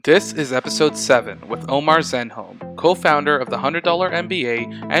This is episode 7 with Omar Zenhom, co-founder of the $100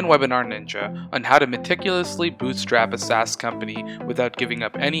 MBA and Webinar Ninja, on how to meticulously bootstrap a SaaS company without giving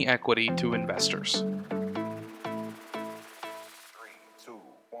up any equity to investors.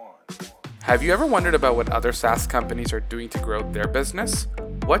 Have you ever wondered about what other SaaS companies are doing to grow their business?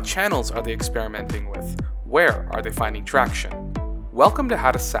 What channels are they experimenting with? Where are they finding traction? Welcome to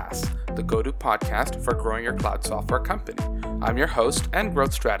How to SaaS, the go-to podcast for growing your cloud software company. I'm your host and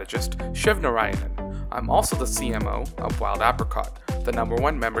growth strategist, Shiv Narayanan. I'm also the CMO of Wild Apricot, the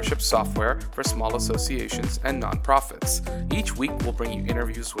 #1 membership software for small associations and nonprofits. Each week, we'll bring you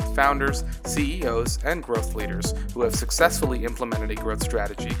interviews with founders, CEOs, and growth leaders who have successfully implemented a growth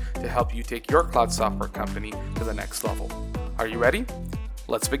strategy to help you take your cloud software company to the next level. Are you ready?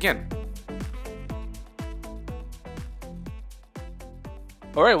 Let's begin.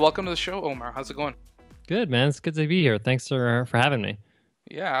 All right, welcome to the show, Omar. How's it going? Good, man. It's good to be here. Thanks for having me.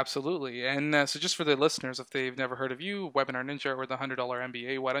 Yeah, absolutely. And so just for the listeners, if they've never heard of you, Webinar Ninja, or the $100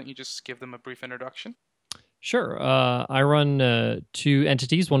 MBA, why don't you just give them a brief introduction? Sure. I run two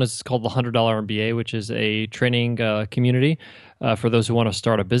entities. One is called the $100 MBA, which is a training community for those who want to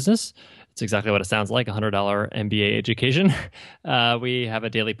start a business. It's exactly what it sounds like, $100 MBA education. We have a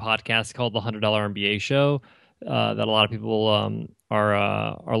daily podcast called the $100 MBA Show that a lot of people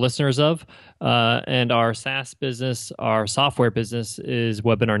are listeners of. And our SaaS business, our software business, is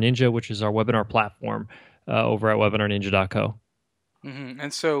Webinar Ninja, which is our webinar platform over at webinarninja.co. Mm-hmm.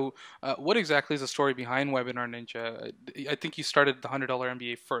 And so what exactly is the story behind Webinar Ninja? I think you started the $100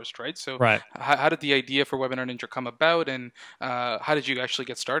 MBA first, right? So Right. How did the idea for Webinar Ninja come about, and how did you actually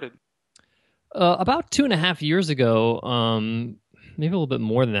get started? About 2.5 years ago, maybe a little bit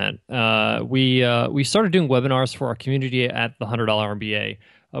more than that, we started doing webinars for our community at the $100 MBA.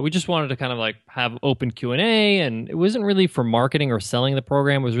 We just wanted to kind of like have open Q&A, and it wasn't really for marketing or selling the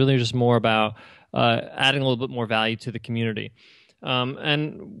program. It was really just more about adding a little bit more value to the community.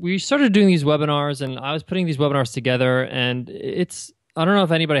 And we started doing these webinars, and I was putting these webinars together, and I don't know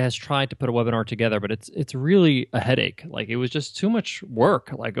if anybody has tried to put a webinar together, but it's really a headache. Like, it was just too much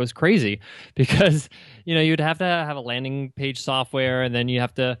work. Like, it was crazy because, you'd have to have a landing page software, and then you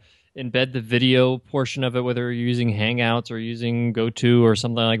have to embed the video portion of it, whether you're using Hangouts or using GoTo or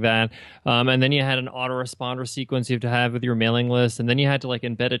something like that. And then you had an autoresponder sequence you have to have with your mailing list. And then you had to like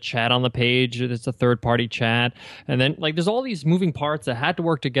embed a chat on the page. It's a third-party chat. And then like there's all these moving parts that had to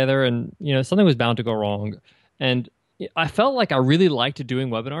work together, and something was bound to go wrong. And I felt like I really liked doing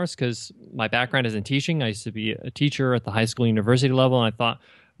webinars because my background is in teaching. I used to be a teacher at the high school, university level, and I thought,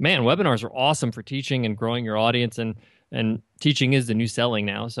 man, webinars are awesome for teaching and growing your audience, and teaching is the new selling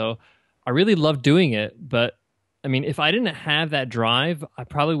now. So I really loved doing it. But I mean, if I didn't have that drive, I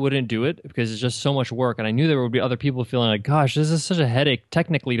probably wouldn't do it because it's just so much work. And I knew there would be other people feeling like, gosh, this is such a headache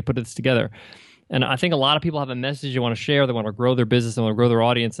technically to put this together. And I think a lot of people have a message they want to share. They want to grow their business, they want to grow their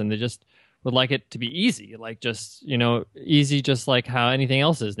audience, and they just would like it to be easy, like just, easy, just like how anything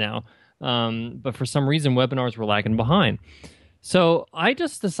else is now. But for some reason, webinars were lagging behind. So I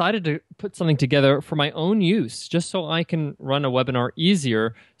just decided to put something together for my own use, just so I can run a webinar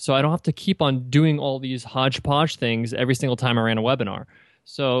easier, so I don't have to keep on doing all these hodgepodge things every single time I ran a webinar.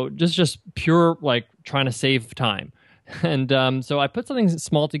 So just pure, like, trying to save time. And so I put something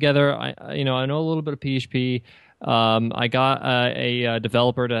small together. I know a little bit of PHP. I got a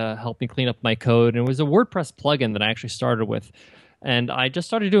developer to help me clean up my code, and it was a WordPress plugin that I actually started with. And I just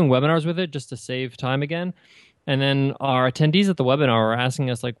started doing webinars with it just to save time again. And then our attendees at the webinar were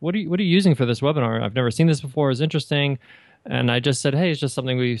asking us, like, what are you using for this webinar? I've never seen this before. It's interesting. And I just said, hey, it's just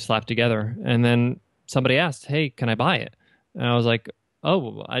something we slapped together. And then somebody asked, hey, can I buy it? And I was like,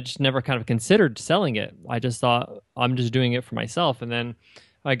 oh, I just never kind of considered selling it. I just thought I'm just doing it for myself. And then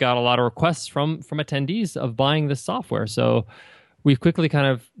I got a lot of requests from attendees of buying this software. So we've quickly kind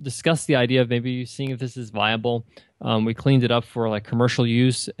of discussed the idea of maybe seeing if this is viable. We cleaned it up for like commercial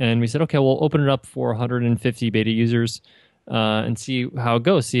use, and we said, okay, we'll open it up for 150 beta users and see how it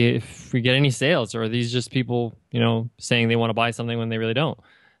goes. See if we get any sales, or are these just people, saying they want to buy something when they really don't.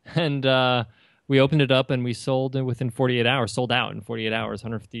 And we opened it up, and we sold it within 48 hours, sold out in 48 hours,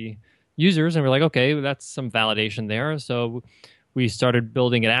 150 users. And we're like, okay, that's some validation there. So we started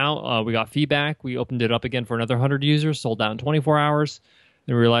building it out. We got feedback. We opened it up again for another 100 users, sold out in 24 hours.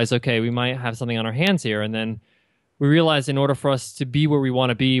 And we realized, okay, we might have something on our hands here. And then we realized in order for us to be where we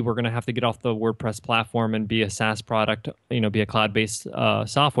want to be, we're going to have to get off the WordPress platform and be a SaaS product, be a cloud-based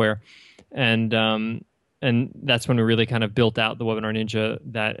software. And that's when we really kind of built out the Webinar Ninja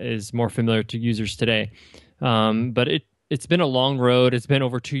that is more familiar to users today. But it's been a long road. It's been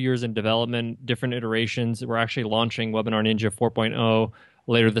over 2 years in development, different iterations. We're actually launching Webinar Ninja 4.0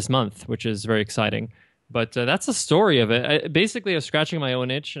 later this month, which is very exciting. But that's the story of it. Basically, I was scratching my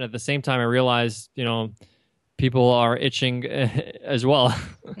own itch, and at the same time, I realized, people are itching as well.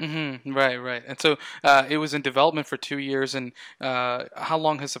 Right, right. And so it was in development for 2 years. And how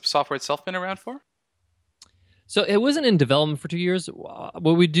long has the software itself been around for? So it wasn't in development for 2 years.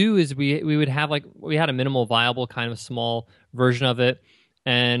 What we do is we would have we had a minimal viable kind of small version of it,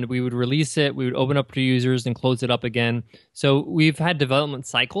 and we would release it. We would open up to users and close it up again. So we've had development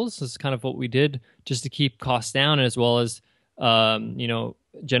cycles. This is kind of what we did just to keep costs down, as well as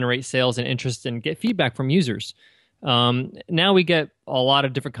generate sales and interest and get feedback from users. Now we get a lot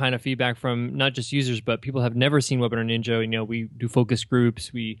of different kind of feedback from not just users, but people have never seen Webinar Ninja. We do focus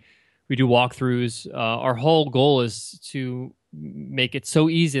groups. We do walkthroughs. Our whole goal is to make it so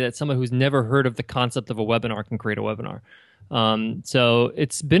easy that someone who's never heard of the concept of a webinar can create a webinar. So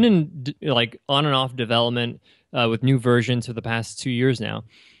it's been in on and off development with new versions for the past 2 years now.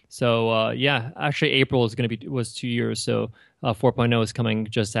 So actually April was 2 years. So 4.0 is coming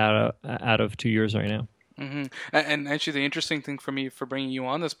just out of 2 years right now. Mm-hmm. And actually, the interesting thing for me for bringing you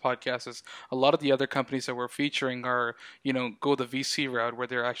on this podcast is a lot of the other companies that we're featuring are, go the VC route where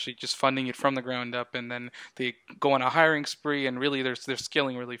they're actually just funding it from the ground up, and then they go on a hiring spree, and really they're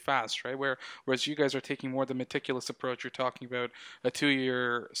scaling really fast, right? Whereas you guys are taking more the meticulous approach. You're talking about a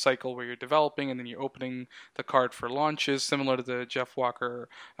 2-year cycle where you're developing, and then you're opening the card for launches, similar to the Jeff Walker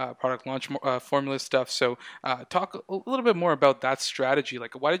product launch formula stuff. So talk a little bit more about that strategy.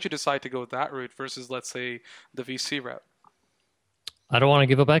 Like, why did you decide to go that route versus, let's say, the VC route? I don't want to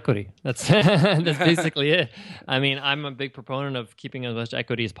give up equity. That's that's basically it. I mean, I'm a big proponent of keeping as much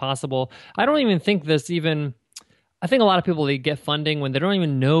equity as possible. I don't even think I think a lot of people, they get funding when they don't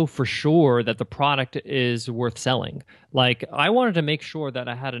even know for sure that the product is worth selling. Like, I wanted to make sure that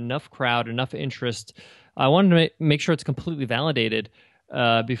I had enough crowd, enough interest. I wanted to make sure it's completely validated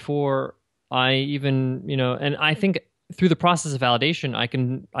before I even, and I think through the process of validation, I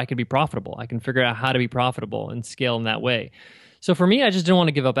can be profitable. I can figure out how to be profitable and scale in that way. So for me, I just didn't want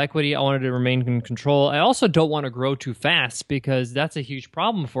to give up equity. I wanted to remain in control. I also don't want to grow too fast, because that's a huge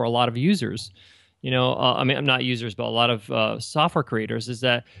problem for a lot of users. I'm not users, but a lot of software creators, is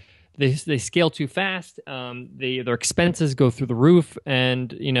that they scale too fast. Their expenses go through the roof,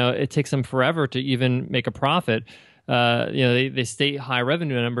 and it takes them forever to even make a profit. They state high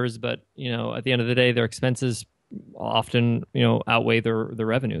revenue numbers, but at the end of the day, their expenses often outweigh their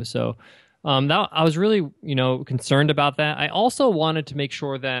revenue. So that I was really concerned about that. I also wanted to make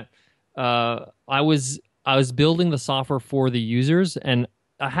sure that I was building the software for the users, and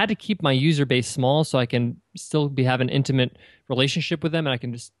I had to keep my user base small so I can still have an intimate relationship with them, and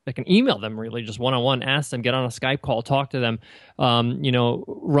I can email them, really just one-on-one, ask them, get on a Skype call, talk to them,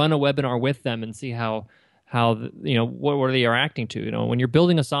 run a webinar with them, and see how what they are acting to. When you're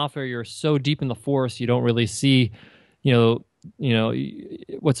building a software, you're so deep in the forest, you don't really see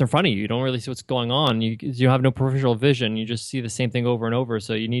what's in front of you. You don't really see what's going on. You have no peripheral vision. You just see the same thing over and over.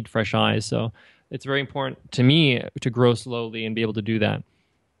 So you need fresh eyes. So it's very important to me to grow slowly and be able to do that.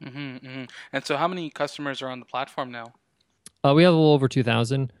 Mm-hmm, mm-hmm. And so how many customers are on the platform now? We have a little over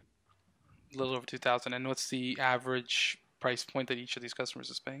 2,000. A little over 2,000. And what's the average price point that each of these customers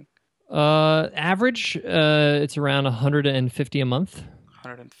is paying? Average, it's around 150 a month.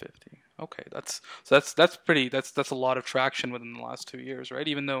 150. Okay, that's a lot of traction within the last 2 years, right?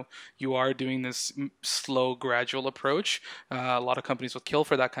 Even though you are doing this slow, gradual approach, a lot of companies will kill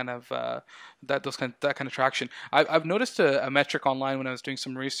for that kind of traction. I've noticed a metric online when I was doing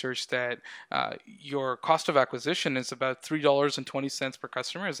some research that your cost of acquisition is about $3.20 per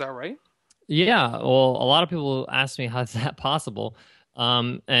customer. Is that right? Yeah. Well, a lot of people ask me, how's that possible?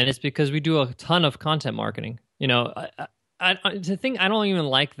 And it's because we do a ton of content marketing. I don't even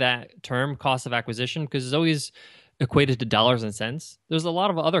like that term, cost of acquisition, because it's always equated to dollars and cents. There's a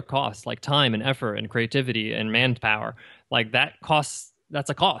lot of other costs, like time and effort and creativity and manpower. Like that's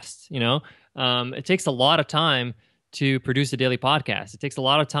a cost. It takes a lot of time to produce a daily podcast. It takes a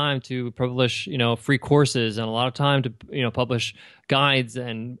lot of time to publish, free courses, and a lot of time to, publish guides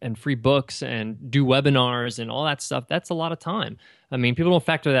and free books and do webinars and all that stuff. That's a lot of time. I mean, people don't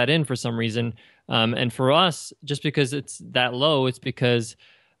factor that in for some reason. And for us, just because it's that low, it's because,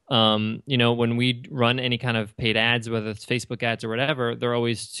 when we run any kind of paid ads, whether it's Facebook ads or whatever, they're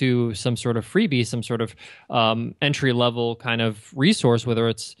always to some sort of freebie, some sort of entry level kind of resource, whether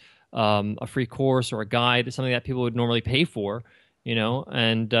it's a free course or a guide, something that people would normally pay for,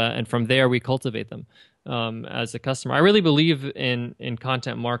 and from there we cultivate them as a customer. I really believe in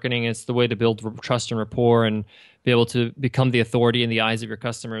content marketing. It's the way to build trust and rapport and be able to become the authority in the eyes of your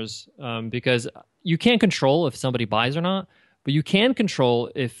customers, because you can't control if somebody buys or not, but you can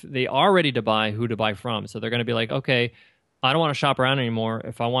control if they are ready to buy, who to buy from. So they're going to be like, okay, I don't want to shop around anymore.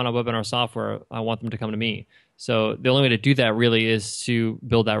 If I want a webinar software, I want them to come to me. So the only way to do that really is to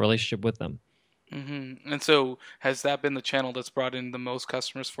build that relationship with them. And so has that been the channel that's brought in the most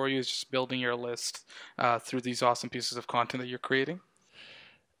customers for you, is just building your list through these awesome pieces of content that you're creating?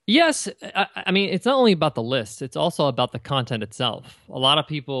 Yes, I mean, it's not only about the list, it's also about the content itself. A lot of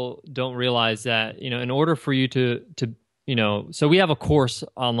people don't realize that, in order for you to so we have a course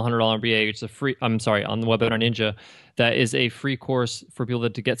on the $100 MBA. It's on the Webinar Ninja, that is a free course for people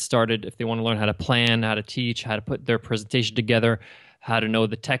to get started if they want to learn how to plan, how to teach, how to put their presentation together, how to know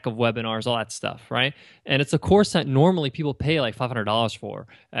the tech of webinars, all that stuff, right? And it's a course that normally people pay like $500 for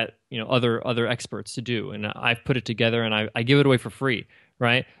at other experts to do, and I've put it together and I give it away for free,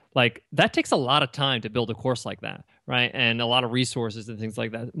 right? Like that takes a lot of time to build a course like that, right? And a lot of resources and things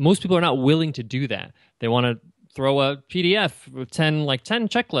like that. Most people are not willing to do that. They want to throw a PDF with 10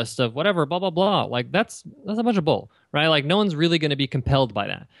 checklists of whatever, blah, blah, blah. Like that's a bunch of bull, right? Like no one's really going to be compelled by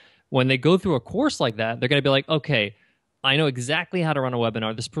that. When they go through a course like that, they're going to be like, okay, I know exactly how to run a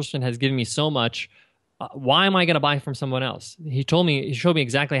webinar. This person has given me so much. Why am I going to buy from someone else? He showed me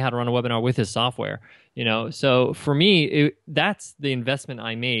exactly how to run a webinar with his software. So for me, that's the investment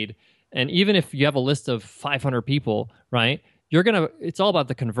I made. And even if you have a list of 500 people, right? It's all about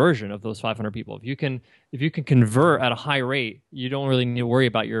the conversion of those 500 people. If you can convert at a high rate, you don't really need to worry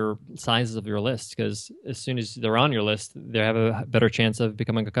about your sizes of your list, because as soon as they're on your list, they have a better chance of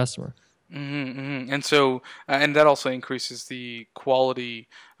becoming a customer. And so, and that also increases the quality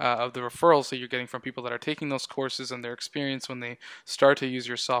of the referrals that you're getting from people that are taking those courses and their experience when they start to use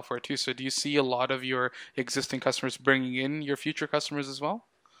your software too. So do you see a lot of your existing customers bringing in your future customers as well?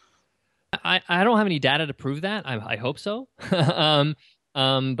 I don't have any data to prove that. I hope so. But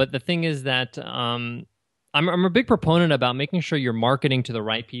the thing is that I'm a big proponent about making sure you're marketing to the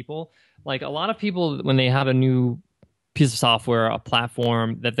right people. Like a lot of people, when they have a new piece of software, a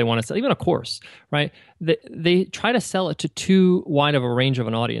platform that they want to sell, even a course, right? They try to sell it to too wide of a range of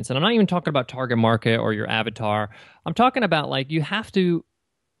an audience. And I'm not even talking about target market or your avatar. I'm talking about like you have to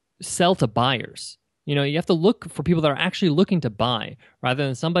sell to buyers. You have to look for people that are actually looking to buy rather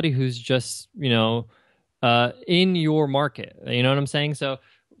than somebody who's just, in your market. You know what I'm saying? So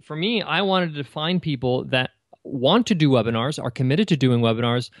for me, I wanted to find people that want to do webinars, are committed to doing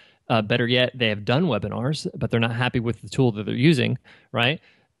webinars. Better yet, they have done webinars, but they're not happy with the tool that they're using, right?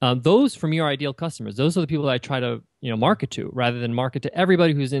 Those, for me, are ideal customers. Those are the people that I try to, market to, rather than market to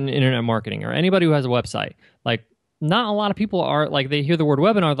everybody who's in internet marketing or anybody who has a website. Like, not a lot of people are like, they hear the word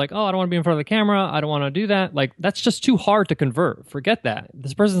webinar, like, oh, I don't want to be in front of the camera. I don't want to do that. Like, that's just too hard to convert. Forget that.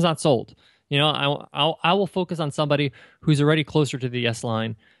 This person's not sold. I will focus on somebody who's already closer to the yes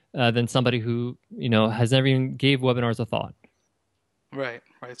line than somebody who, has never even gave webinars a thought. Right.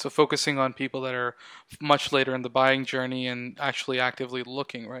 So focusing on people that are much later in the buying journey and actually actively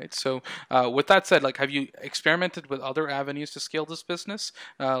looking, right? So with that said, like, have you experimented with other avenues to scale this business,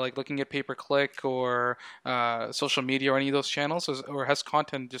 like looking at pay-per-click or social media or any of those channels, or has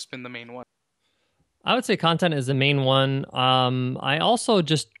content just been the main one? I would say content is the main one. I also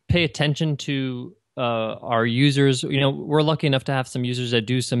just pay attention to our users. We're lucky enough to have some users that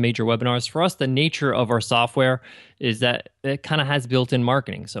do some major webinars. For us, the nature of our software is that it kind of has built-in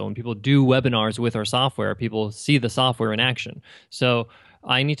marketing. So when people do webinars with our software, people see the software in action. So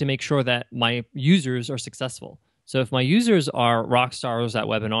I need to make sure that my users are successful. So if my users are rock stars at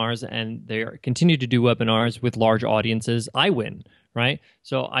webinars and they continue to do webinars with large audiences, I win, right?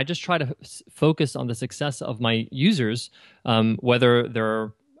 So I just try to focus on the success of my users, whether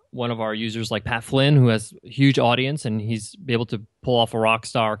they're one of our users like Pat Flynn, who has a huge audience and he's able to pull off a rock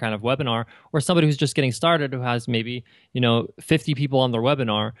star kind of webinar, or somebody who's just getting started who has maybe, 50 people on their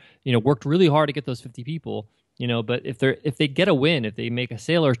webinar, worked really hard to get those 50 people, but if they get a win, if they make a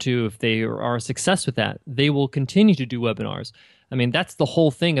sale or two, if they are a success with that, they will continue to do webinars. I mean, that's the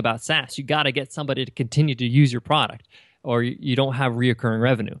whole thing about SaaS. You got to get somebody to continue to use your product or you don't have reoccurring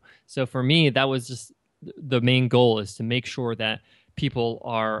revenue. So for me, that was just the main goal, is to make sure that people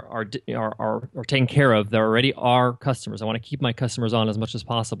are taken care of. They already are customers. I want to keep my customers on as much as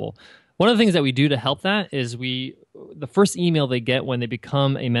possible. One of the things that we do to help that is the first email they get when they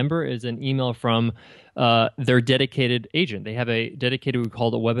become a member is an email from their dedicated agent. They have a dedicated, we call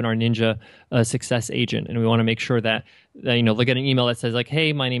it a Webinar Ninja success agent. And we want to make sure that they get an email that says like,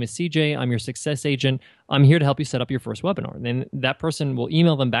 hey, my name is CJ. I'm your success agent. I'm here to help you set up your first webinar. And then that person will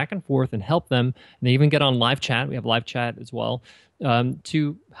email them back and forth and help them. And they even get on live chat. We have live chat as well.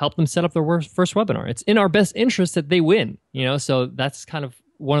 To help them set up their first webinar. It's in our best interest that they win, so that's kind of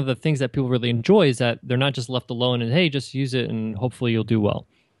one of the things that people really enjoy is that they're not just left alone and, hey, just use it and hopefully you'll do well.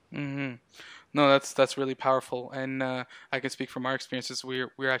 Mm-hmm. No, that's really powerful, and I can speak from our experiences.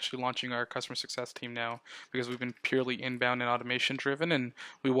 We're actually launching our customer success team now because we've been purely inbound and automation driven, and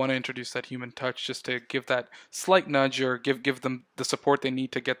we want to introduce that human touch just to give that slight nudge or give them the support they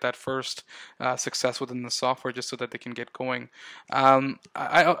need to get that first success within the software, just so that they can get going.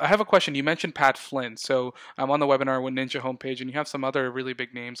 I have a question. You mentioned Pat Flynn, so I'm on the Webinar with Ninja homepage, and you have some other really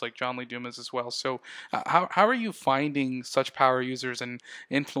big names like John Lee Dumas as well. So how are you finding such power users and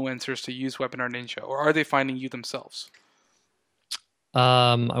influencers to use Webinar Ninja, or are they finding you themselves?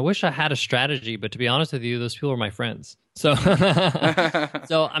 I wish I had a strategy, but to be honest with you, those people are my friends. So,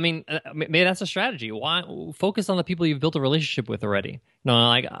 so I mean, maybe that's a strategy. Why focus on the people you've built a relationship with already? No,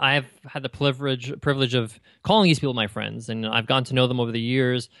 like I've had the privilege of calling these people my friends, and I've gotten to know them over the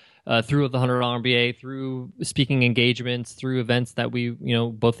years through the $100 MBA, through speaking engagements, through events that we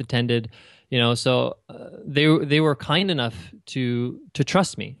both attended. So they were kind enough to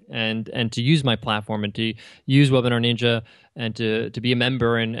trust me and to use my platform and to use Webinar Ninja and to be a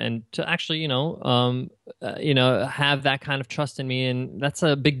member and to actually have that kind of trust in me, and that's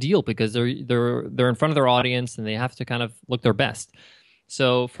a big deal because they're in front of their audience and they have to kind of look their best.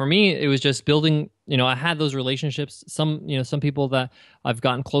 So for me, it was just building. I had those relationships. Some people that I've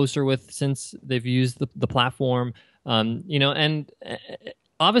gotten closer with since they've used the platform. And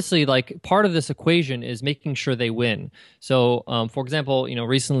obviously, like part of this equation is making sure they win. So, for example,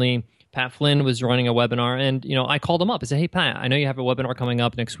 recently Pat Flynn was running a webinar, and I called him up. I said, "Hey, Pat, I know you have a webinar coming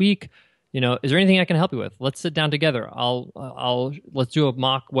up next week. Is there anything I can help you with? Let's sit down together. Let's do a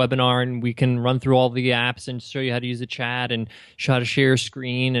mock webinar, and we can run through all the apps and show you how to use the chat and show how to share your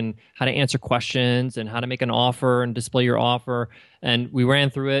screen and how to answer questions and how to make an offer and display your offer." And we ran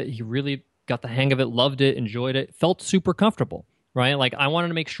through it. He really got the hang of it, loved it, enjoyed it, felt super comfortable. Right? Like I wanted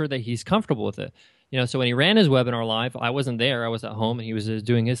to make sure that he's comfortable with it. So when he ran his webinar live, I wasn't there. I was at home and he was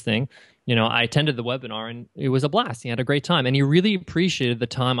doing his thing. I attended the webinar and it was a blast. He had a great time. And he really appreciated the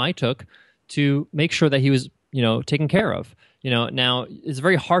time I took to make sure that he was, taken care of. Now it's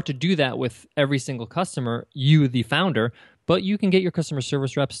very hard to do that with every single customer, you, the founder, but you can get your customer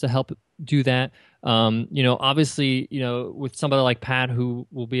service reps to help do that. Obviously, with somebody like Pat who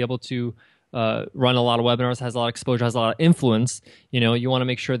will be able to run a lot of webinars, has a lot of exposure, has a lot of influence, you want to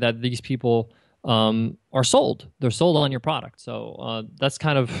make sure that these people are sold. They're sold on your product. So that's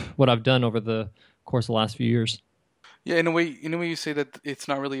kind of what I've done over the course of the last few years. Yeah, in a way you say that it's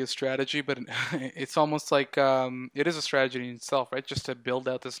not really a strategy, but it's almost like it is a strategy in itself, right? Just to build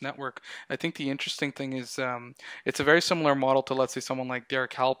out this network. I think the interesting thing is it's a very similar model to, let's say, someone like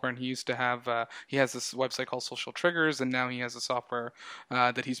Derek Halpern. He used to have he has this website called Social Triggers, and now he has a software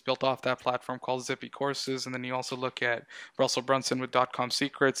that he's built off that platform called Zippy Courses. And then you also look at Russell Brunson with .com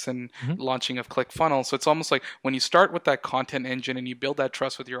Secrets and launching of ClickFunnels. So it's almost like when you start with that content engine and you build that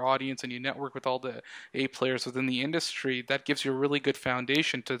trust with your audience and you network with all the A players within the industry, that gives you a really good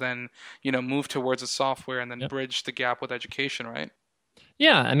foundation to then move towards a software and then bridge the gap with education, right?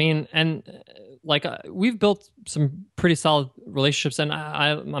 Yeah, I mean, and we've built some pretty solid relationships, and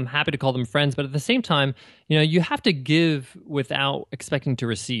I'm happy to call them friends. But at the same time, you have to give without expecting to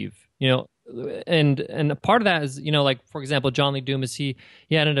receive. And a part of that is, for example, John Lee Dumas, he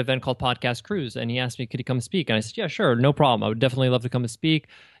had an event called Podcast Cruise, and he asked me, could he come speak? And I said, yeah, sure, no problem. I would definitely love to come and speak.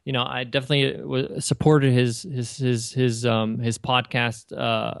 I definitely supported his podcast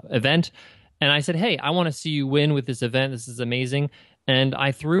event. And I said, hey, I want to see you win with this event. This is amazing. And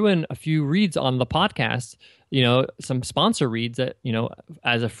I threw in a few reads on the podcast, some sponsor reads that,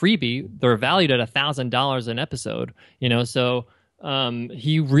 as a freebie, they're valued at $1,000 an episode, so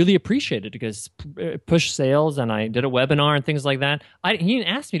he really appreciated it because push sales, and I did a webinar and things like that. He didn't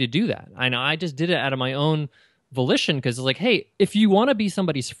ask me to do that. I just did it out of my own volition because it's like, hey, if you want to be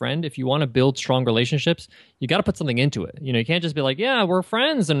somebody's friend, if you want to build strong relationships, you got to put something into it. You can't just be like, yeah, we're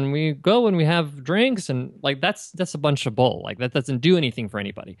friends and we go and we have drinks, and like that's a bunch of bull. Like that doesn't do anything for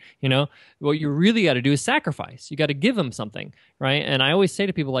anybody. What you really got to do is sacrifice. You got to give them something, right? And I always say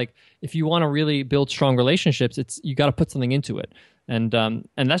to people, like, if you want to really build strong relationships, you got to put something into it. And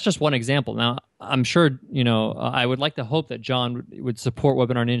that's just one example. Now, I'm sure, I would like to hope that John would support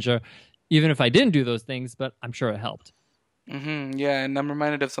Webinar Ninja, even if I didn't do those things, but I'm sure it helped. Yeah, and I'm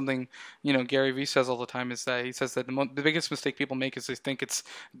reminded of something, Gary Vee says all the time is that he says that the biggest mistake people make is they think it's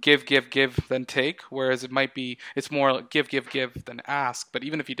give, give, give, then take, whereas it's more give, give, give, then ask. But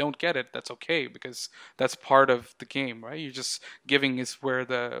even if you don't get it, that's okay because that's part of the game, right? You're just giving is where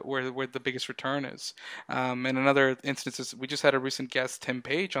the biggest return is. And another instance is we just had a recent guest, Tim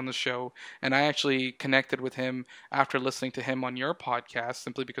Page, on the show, and I actually connected with him after listening to him on your podcast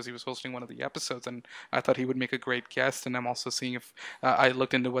simply because he was hosting one of the episodes, and I thought he would make a great guest. And I'm also seeing if I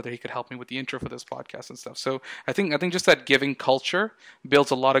looked into whether he could help me with the intro for this podcast and stuff. So I think just that giving culture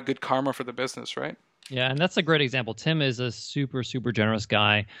builds a lot of good karma for the business, right? Yeah, and that's a great example. Tim is a super, super generous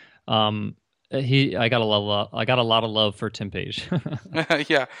guy. I got a lot of love for Tim Page.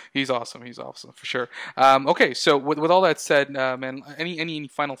 Yeah, he's awesome. He's awesome for sure. Okay, so with all that said, man, any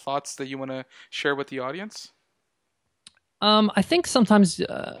final thoughts that you want to share with the audience? I think sometimes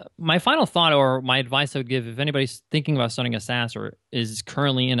my final thought or my advice I would give if anybody's thinking about starting a SaaS or is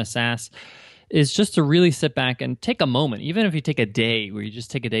currently in a SaaS is just to really sit back and take a moment, even if you take a day where you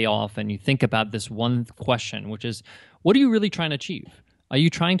just take a day off and you think about this one question, which is, what are you really trying to achieve? Are you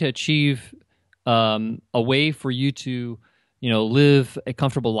trying to achieve a way for you to, live a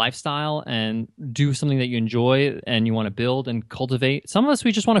comfortable lifestyle and do something that you enjoy and you want to build and cultivate? Some of us,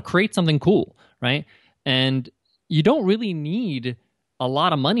 we just want to create something cool, right? And you don't really need a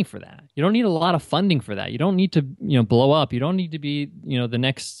lot of money for that. You don't need a lot of funding for that. You don't need to, blow up. You don't need to be, the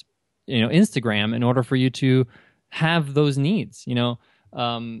next, Instagram in order for you to have those needs.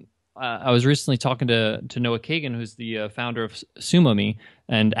 I was recently talking to Noah Kagan, who's the founder of SumoMe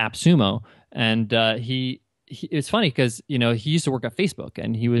and AppSumo, and it's funny because he used to work at Facebook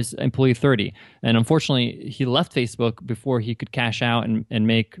and he was employee 30, and unfortunately he left Facebook before he could cash out and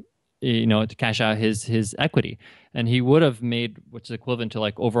make to cash out his equity, and he would have made what's equivalent to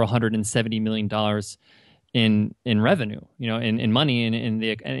like over $170 million in revenue, in money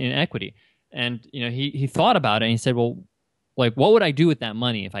in equity. And he thought about it and he said, well, like, what would I do with that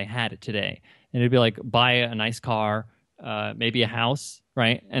money if I had it today? And it'd be like buy a nice car, maybe a house,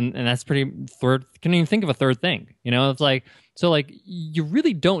 right? And that's pretty third. Can't even think of a third thing. It's like, so like you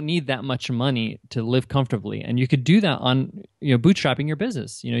really don't need that much money to live comfortably, and you could do that on bootstrapping your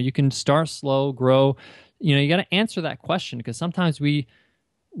business. You can start slow, grow. You got to answer that question because sometimes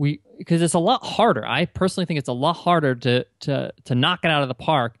because it's a lot harder. I personally think it's a lot harder to knock it out of the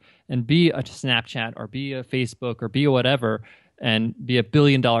park and be a Snapchat or be a Facebook or be a whatever and be a $1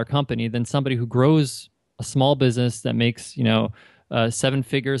 billion company than somebody who grows a small business that makes 7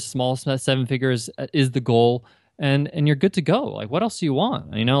 figures, small 7 figures is the goal, and you're good to go. Like, what else do you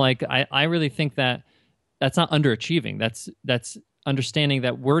want? Like I really think that that's not underachieving. That's understanding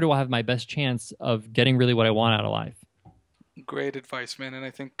that where do I have my best chance of getting really what I want out of life. Great advice, man. And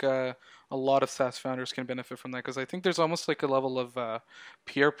I think a lot of SaaS founders can benefit from that because I think there's almost like a level of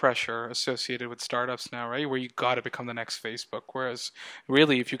peer pressure associated with startups now, right? Where you got to become the next Facebook. Whereas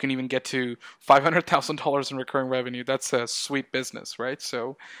really, if you can even get to $500,000 in recurring revenue, that's a sweet business, right?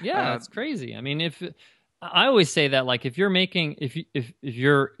 So yeah, it's crazy. I mean, I always say that, like, if you're making, if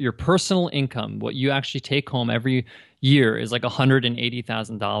your personal income, what you actually take home every year is like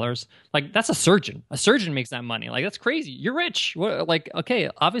 $180,000, like that's a surgeon. A surgeon makes that money. Like, that's crazy. You're rich. What, like,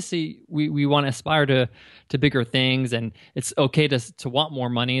 okay, obviously we want to aspire to bigger things, and it's okay to want more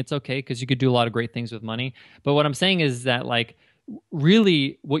money. It's okay because you could do a lot of great things with money. But what I'm saying is that, like,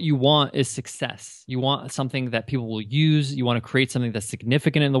 really what you want is success. You want something that people will use. You want to create something that's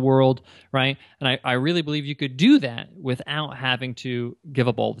significant in the world, right? And I really believe you could do that without having to give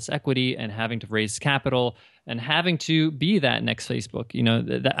up all this equity and having to raise capital and having to be that next Facebook.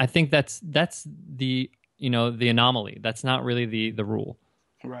 I think that's the the anomaly. That's not really the rule.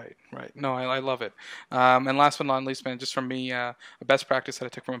 Right. No, I love it. And last but not least, man, just from me, a best practice that I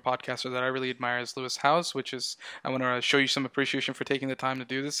took from a podcaster that I really admire is Lewis Howes, which is, I want to show you some appreciation for taking the time to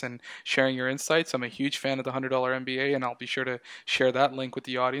do this and sharing your insights. I'm a huge fan of the $100 MBA, and I'll be sure to share that link with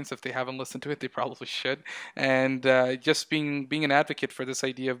the audience. If they haven't listened to it, they probably should. And just being an advocate for this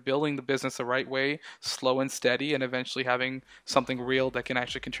idea of building the business the right way, slow and steady, and eventually having something real that can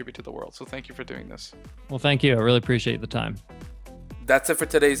actually contribute to the world. So thank you for doing this. Well, thank you. I really appreciate the time. That's it for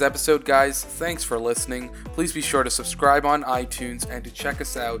today's episode, guys. Thanks for listening. Please be sure to subscribe on iTunes and to check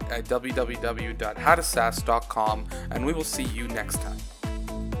us out at www.howtosaas.com, and we will see you next time.